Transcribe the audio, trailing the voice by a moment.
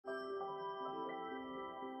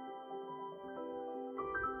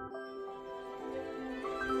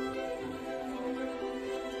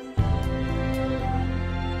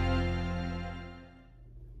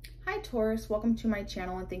Taurus, welcome to my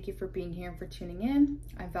channel and thank you for being here and for tuning in.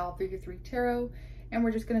 I'm Val 333 Tarot, and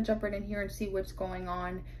we're just going to jump right in here and see what's going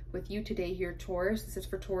on with you today here, Taurus. This is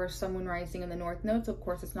for Taurus, Sun, Moon, Rising in the North Node, so of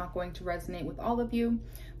course it's not going to resonate with all of you,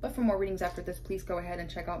 but for more readings after this, please go ahead and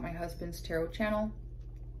check out my husband's tarot channel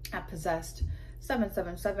at Possessed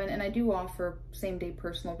 777, and I do offer same-day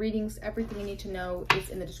personal readings. Everything you need to know is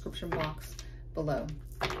in the description box below.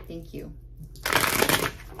 Thank you.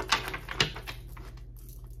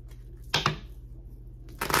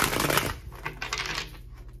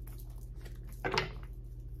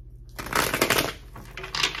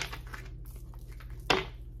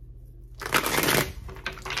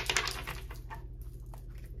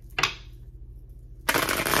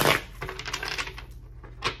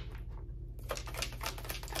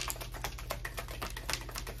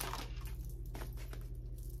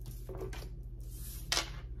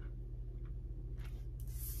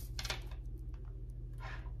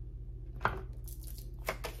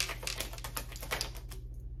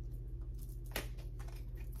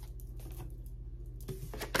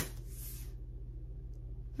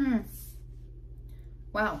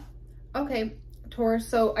 Wow. Okay, Taurus,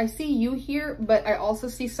 so I see you here, but I also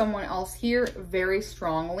see someone else here very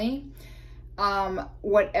strongly.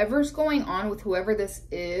 Whatever's going on with whoever this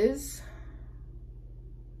is,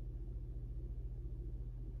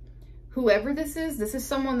 this is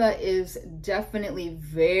someone that is definitely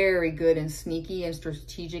very good and sneaky and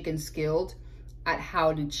strategic and skilled at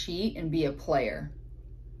how to cheat and be a player.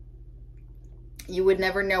 You would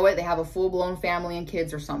never know it. They have a full-blown family and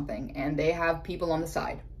kids or something, and they have people on the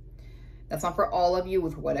side. That's not for all of you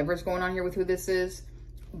with whatever's going on here with who this is,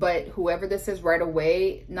 but whoever this is right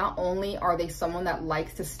away, not only are they someone that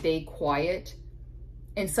likes to stay quiet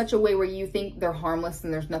in such a way where you think they're harmless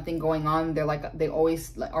and there's nothing going on. They're like, they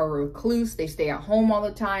always are recluse. They stay at home all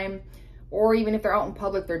the time, or even if they're out in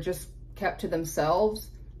public, they're just kept to themselves.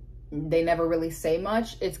 They never really say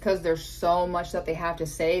much. It's because there's so much that they have to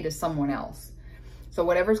say to someone else. So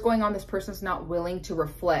whatever's going on, this person's not willing to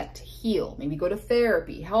reflect, heal, maybe go to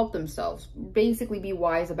therapy, help themselves, basically be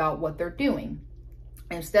wise about what they're doing.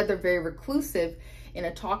 Instead, they're very reclusive in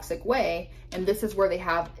a toxic way. And this is where they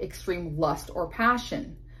have extreme lust or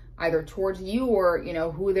passion, either towards you or, you know,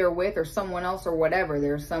 who they're with or someone else or whatever.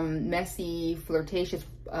 There's some messy, flirtatious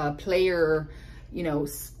player, you know,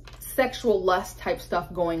 sexual lust type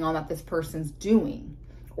stuff going on that this person's doing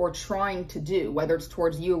or trying to do, whether it's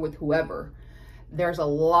towards you or with whoever. There's a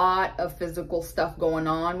lot of physical stuff going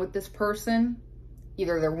on with this person.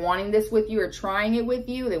 Either they're wanting this with you or trying it with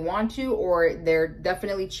you, they want to, or they're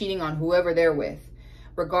definitely cheating on whoever they're with.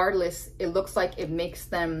 Regardless, it looks like it makes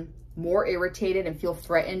them more irritated and feel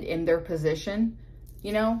threatened in their position,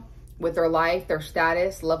 you know, with their life, their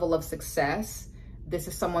status, level of success. This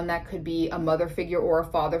is someone that could be a mother figure or a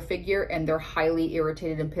father figure, and they're highly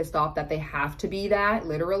irritated and pissed off that they have to be that,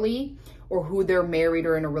 literally, or who they're married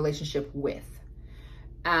or in a relationship with.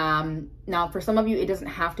 Now for some of you, it doesn't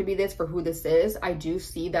have to be this for who this is. I do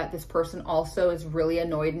see that this person also is really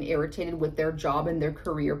annoyed and irritated with their job and their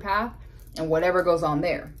career path and whatever goes on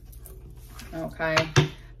there. Okay.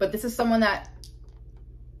 But this is someone that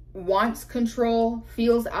wants control,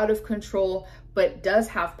 feels out of control, but does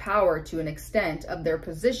have power to an extent of their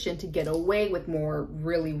position to get away with more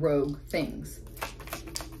really rogue things.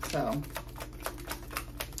 So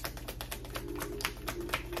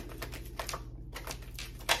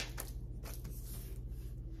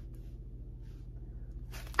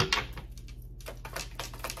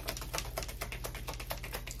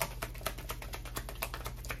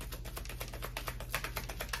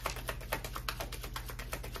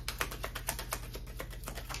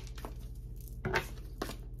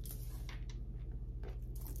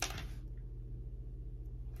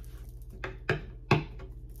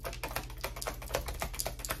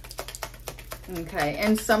okay,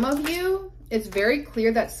 and some of you, it's very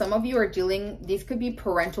clear that some of you are dealing, these could be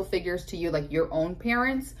parental figures to you, like your own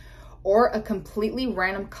parents, or a completely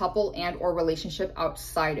random couple and or relationship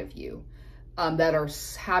outside of you that are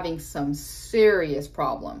having some serious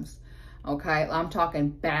problems. Okay, I'm talking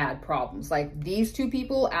bad problems. Like these two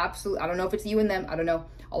people, absolutely, I don't know if it's you and them, I don't know.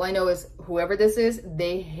 All I know is whoever this is,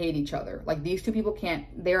 they hate each other. Like these two people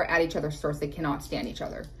they're at each other's throats. They cannot stand each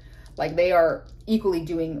other. Like they are equally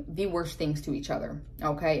doing the worst things to each other,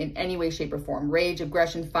 okay, in any way, shape, or form. Rage,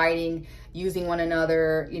 aggression, fighting, using one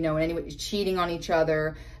another, you know, in any way, cheating on each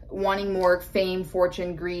other, wanting more fame,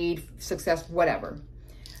 fortune, greed, success, whatever.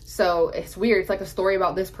 So it's weird. It's like a story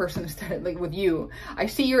about this person instead of like with you. I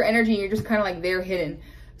see your energy and you're just kind of like there hidden.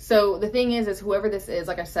 So the thing is whoever this is,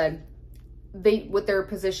 like I said, they, with their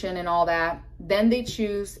position and all that, then they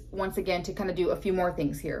choose once again to kind of do a few more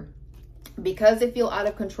things here. Because they feel out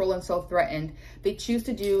of control and so threatened, they choose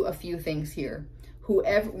to do a few things here.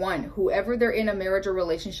 Whoever they're in a marriage or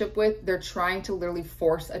relationship with, they're trying to literally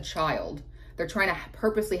force a child. They're trying to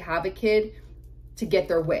purposely have a kid to get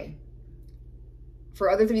their way. For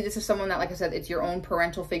others of you, this is someone that, like I said, it's your own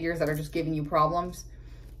parental figures that are just giving you problems.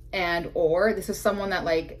 Or this is someone that,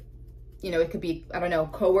 like, you know, it could be, I don't know,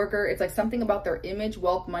 coworker. It's like something about their image,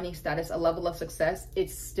 wealth, money, status, a level of success. It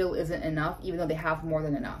still isn't enough, even though they have more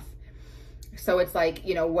than enough. So it's like,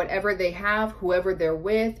 you know, whatever they have, whoever they're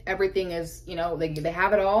with, everything is, you know, they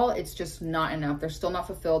have it all. It's just not enough. They're still not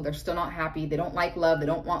fulfilled. They're still not happy. They don't like love. They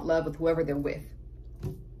don't want love with whoever they're with.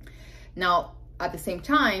 Now, at the same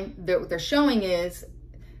time, what they're showing is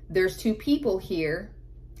there's two people here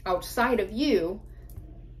outside of you.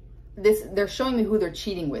 They're showing me who they're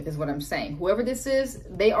cheating with is what I'm saying. Whoever this is,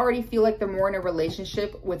 they already feel like they're more in a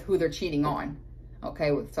relationship with who they're cheating on.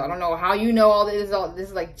 Okay, so I don't know how you know all this. This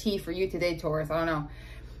is like tea for you today, Taurus. I don't know.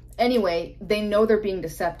 Anyway, they know they're being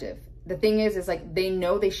deceptive. The thing is like they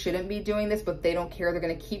know they shouldn't be doing this, but they don't care. They're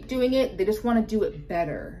going to keep doing it. They just want to do it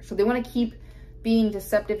better. So they want to keep being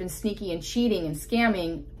deceptive and sneaky and cheating and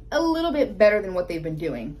scamming a little bit better than what they've been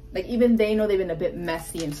doing. Like even they know they've been a bit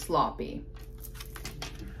messy and sloppy.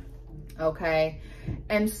 Okay.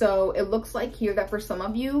 And so it looks like here that for some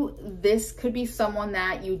of you, this could be someone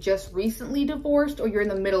that you just recently divorced or you're in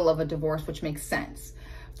the middle of a divorce, which makes sense.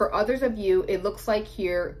 For others of you, it looks like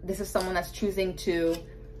here, this is someone that's choosing to,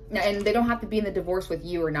 and they don't have to be in the divorce with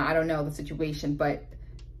you or not. I don't know the situation, but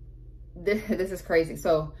this is crazy.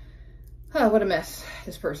 So, what a mess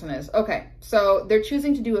this person is. Okay, so they're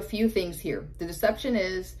choosing to do a few things here. The deception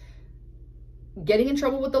is getting in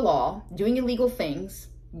trouble with the law, doing illegal things,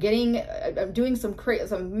 doing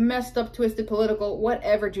some messed up, twisted, political,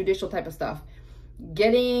 whatever, judicial type of stuff.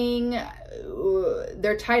 They're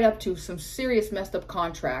tied up to some serious messed up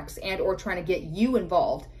contracts and or trying to get you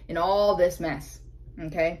involved in all this mess.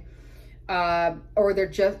 Okay. Or they're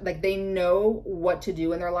just like, they know what to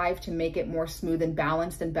do in their life to make it more smooth and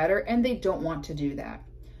balanced and better. And they don't want to do that.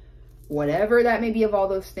 Whatever that may be of all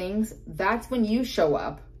those things, that's when you show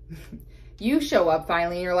up. You show up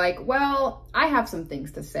finally and you're like, well, I have some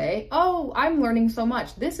things to say. Oh, I'm learning so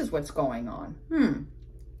much. This is what's going on.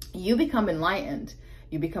 You become enlightened.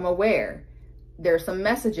 You become aware. There are some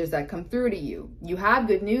messages that come through to you. You have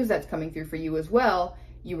good news that's coming through for you as well.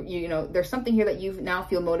 You know, there's something here that you now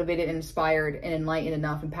feel motivated and inspired and enlightened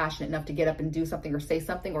enough and passionate enough to get up and do something or say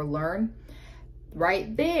something or learn.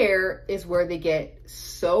 Right there is where they get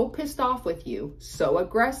so pissed off with you, so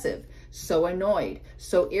aggressive, so annoyed,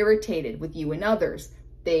 so irritated with you and others.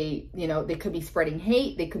 They could be spreading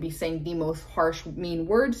hate. They could be saying the most harsh, mean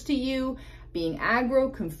words to you, being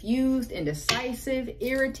aggro, confused, indecisive,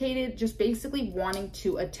 irritated, just basically wanting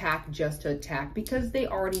to attack just to attack because they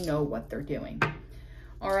already know what they're doing.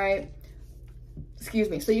 All right. Excuse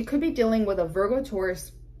me. So you could be dealing with a Virgo,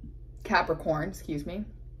 Taurus, Capricorn, excuse me,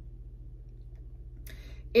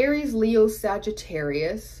 Aries, Leo,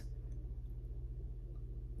 Sagittarius,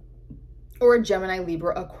 or a Gemini,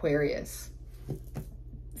 Libra, Aquarius.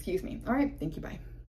 Excuse me. All right. Thank you. Bye.